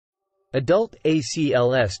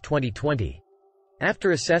AdultACLS2020.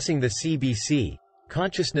 After assessing the CBC,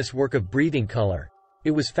 consciousness work of breathing color,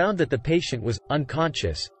 it was found that the patient was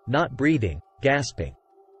unconscious, not breathing, gasping.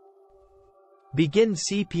 Begin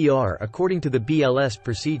CPR according to the BLS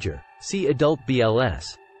procedure. See Adult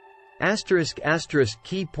BLS. ****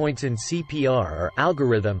 Key points in CPR are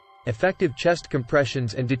algorithm, effective chest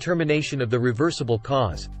compressions and determination of the reversible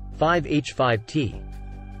cause, 5H5T.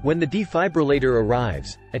 When the defibrillator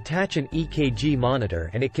arrives, attach an EKG monitor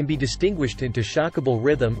and it can be distinguished into shockable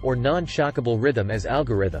rhythm or non-shockable rhythm as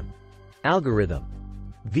algorithm. Algorithm.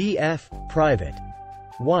 VF, private.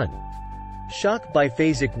 1. Shock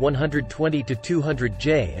biphasic 120 to 200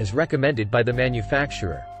 J as recommended by the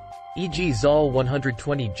manufacturer, e.g. Zoll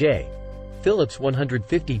 120 J, Philips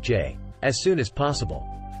 150 J, as soon as possible.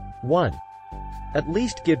 1. At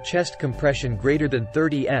least give chest compression greater than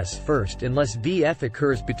 30 S first unless VF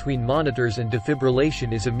occurs between monitors and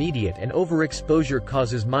defibrillation is immediate and overexposure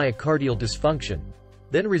causes myocardial dysfunction.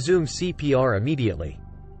 Then resume CPR immediately.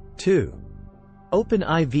 2. Open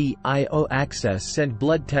IV/IO access. Send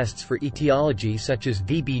blood tests for etiology such as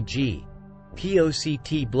VBG,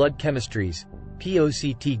 POCT blood chemistries,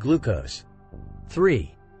 POCT glucose.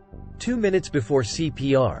 3. 2 minutes before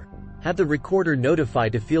CPR, have the recorder notify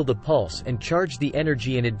to feel the pulse and charge the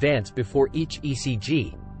energy in advance before each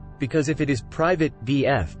ECG, because if it is private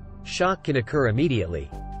VF, shock can occur immediately.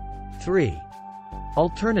 3.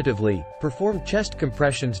 Alternatively, perform chest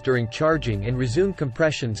compressions during charging and resume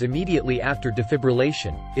compressions immediately after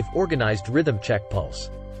defibrillation, if organized rhythm check pulse.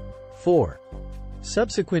 4.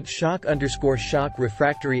 Subsequent shock/shock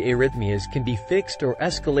refractory arrhythmias can be fixed or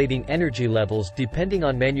escalating energy levels depending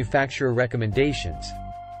on manufacturer recommendations.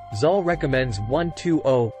 Zoll recommends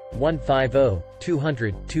 120, 150,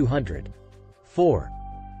 200, 200. 4.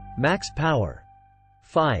 Max power.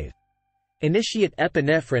 5. Initiate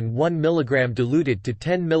epinephrine 1 mg diluted to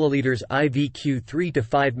 10 ml IVQ 3 to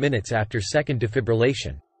 5 minutes after second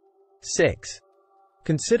defibrillation. 6.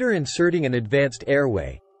 Consider inserting an advanced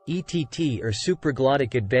airway, ETT or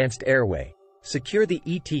supraglottic advanced airway. Secure the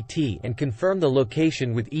ETT and confirm the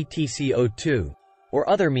location with ETCO2, or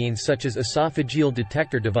other means such as esophageal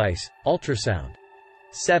detector device, ultrasound.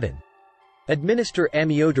 7. Administer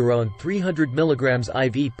amiodarone 300 mg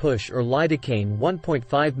IV push or lidocaine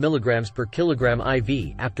 1.5 mg per kilogram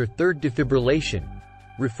IV after third defibrillation.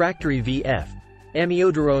 Refractory VF.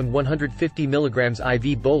 Amiodarone 150 mg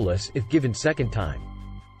IV bolus if given second time.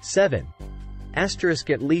 7.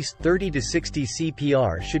 At least 30 to 60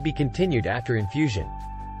 CPR should be continued after infusion.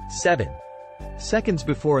 7. Seconds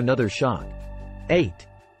before another shock. 8.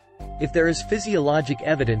 If there is physiologic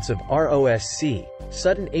evidence of ROSC,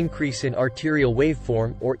 sudden increase in arterial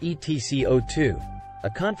waveform or ETCO2, a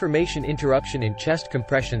confirmation interruption in chest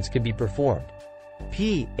compressions can be performed.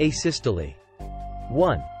 P. Asystole.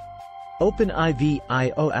 1. Open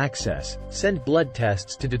IV/IO access. Send blood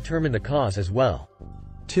tests to determine the cause as well.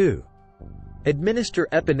 2. Administer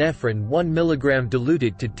epinephrine 1 mg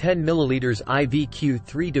diluted to 10 ml IVQ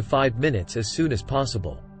 3 to 5 minutes as soon as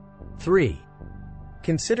possible. 3.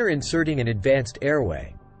 Consider inserting an advanced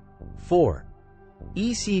airway. 4.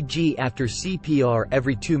 ECG after CPR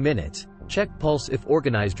every 2 minutes, check pulse if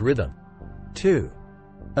organized rhythm. 2.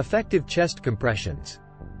 Effective chest compressions.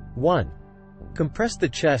 1. Compress the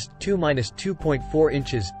chest 2-2.4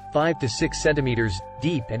 inches, 5 to 6 centimeters,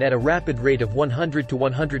 deep and at a rapid rate of 100 to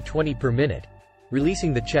 120 per minute,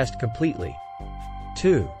 releasing the chest completely.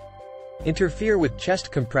 2. Interfere with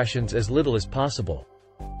chest compressions as little as possible.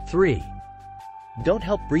 3. Don't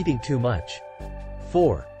help breathing too much.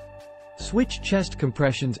 4. Switch chest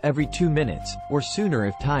compressions every 2 minutes, or sooner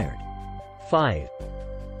if tired. 5.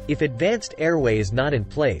 If advanced airway is not in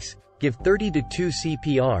place, give 30 to 2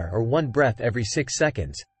 CPR or 1 breath every 6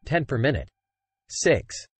 seconds, 10 per minute.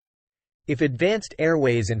 6. If advanced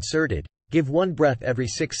airway is inserted, give 1 breath every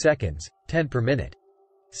 6 seconds, 10 per minute.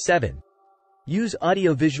 7. Use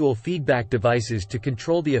audiovisual feedback devices to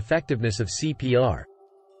control the effectiveness of CPR.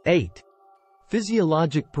 8.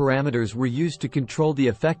 Physiologic parameters were used to control the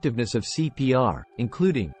effectiveness of CPR,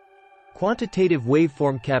 including quantitative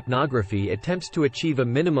waveform capnography attempts to achieve a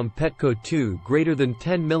minimum PETCO2 greater than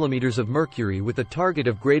 10 mm of mercury with a target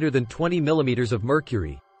of greater than 20 mm of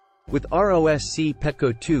mercury. With ROSC,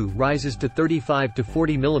 PETCO2 rises to 35 to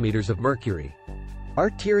 40 mm of mercury.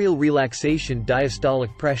 Arterial relaxation,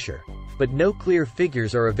 diastolic pressure, but no clear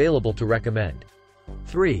figures are available to recommend.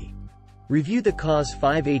 3. Review the cause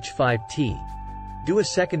 5H5T. Do a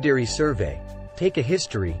secondary survey, take a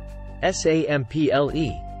history,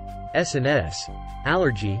 SAMPLE, SNS,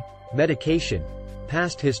 allergy, medication,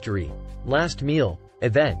 past history, last meal,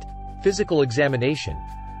 event, physical examination,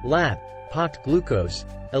 lab, POCT glucose,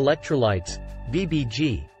 electrolytes,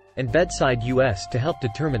 VBG, and bedside US to help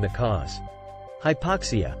determine the cause.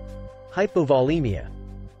 Hypoxia, hypovolemia,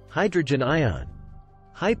 hydrogen ion,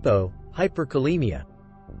 hyperkalemia,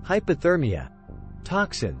 hypothermia,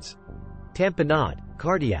 toxins, tamponade,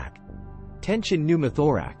 cardiac, tension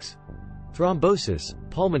pneumothorax, thrombosis,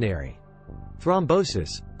 pulmonary,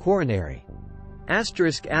 thrombosis, coronary.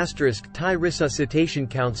 Thai Resuscitation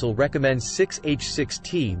Council recommends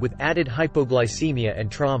 6H6T with added hypoglycemia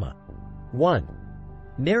and trauma. 1.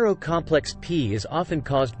 Narrow complex P is often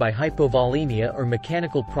caused by hypovolemia or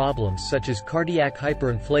mechanical problems such as cardiac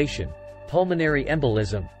hyperinflation, pulmonary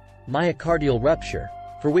embolism, myocardial rupture,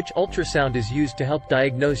 for which ultrasound is used to help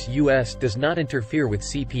diagnose US does not interfere with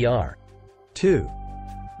CPR. 2.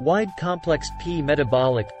 Wide complex P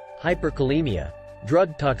metabolic, hyperkalemia,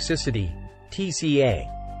 drug toxicity, TCA,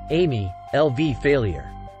 AMI, LV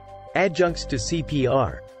failure. Adjuncts to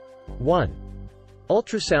CPR. 1.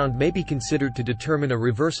 Ultrasound may be considered to determine a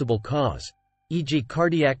reversible cause, e.g.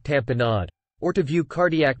 cardiac tamponade, or to view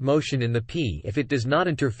cardiac motion in the P if it does not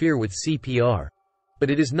interfere with CPR, but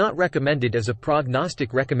it is not recommended as a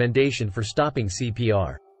prognostic recommendation for stopping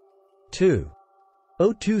CPR. 2.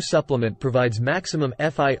 O2 supplement provides maximum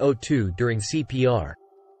FiO2 during CPR.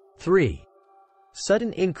 3.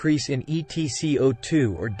 Sudden increase in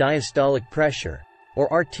EtCO2 or diastolic pressure,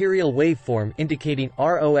 or arterial waveform indicating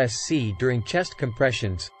ROSC during chest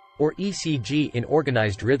compressions, or ECG in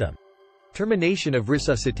organized rhythm. Termination of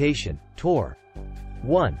resuscitation, TOR.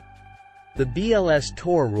 1. The BLS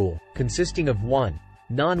TOR rule, consisting of 1.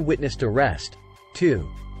 Non-witnessed arrest, 2.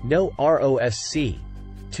 No ROSC,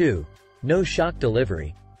 2. No shock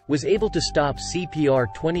delivery, was able to stop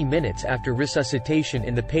CPR 20 minutes after resuscitation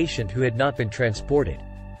in the patient who had not been transported.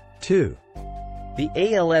 2. The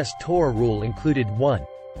ALS TOR rule included 1.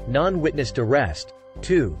 Non-witnessed arrest,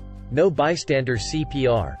 2. No bystander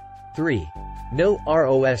CPR, 3. No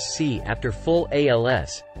ROSC after full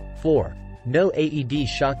ALS, 4. No AED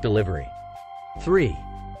shock delivery. 3.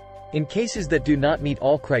 In cases that do not meet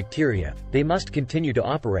all criteria, they must continue to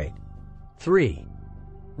operate. 3.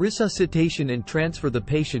 Resuscitation and transfer the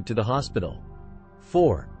patient to the hospital.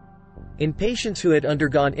 4. In patients who had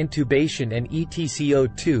undergone intubation and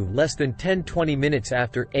EtCO2 less than 10-20 minutes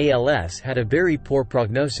after ALS had a very poor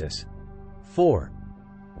prognosis. 4.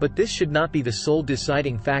 But this should not be the sole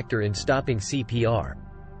deciding factor in stopping CPR.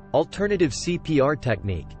 Alternative CPR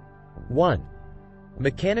technique. 1.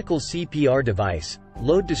 Mechanical CPR device,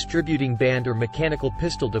 load distributing band or mechanical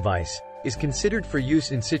pistol device, is considered for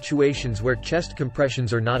use in situations where chest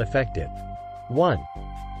compressions are not effective. 1.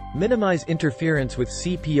 Minimize interference with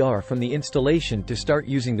CPR from the installation to start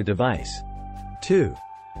using the device. 2.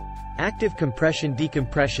 Active compression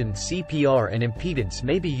decompression CPR and impedance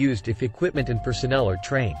may be used if equipment and personnel are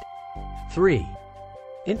trained. 3.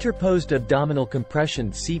 Interposed abdominal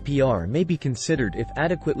compression CPR may be considered if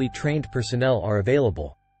adequately trained personnel are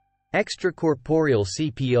available. Extracorporeal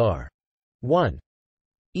CPR. 1.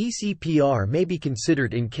 eCPR may be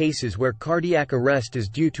considered in cases where cardiac arrest is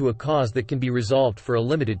due to a cause that can be resolved for a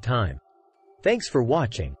limited time. Thanks for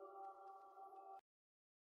watching.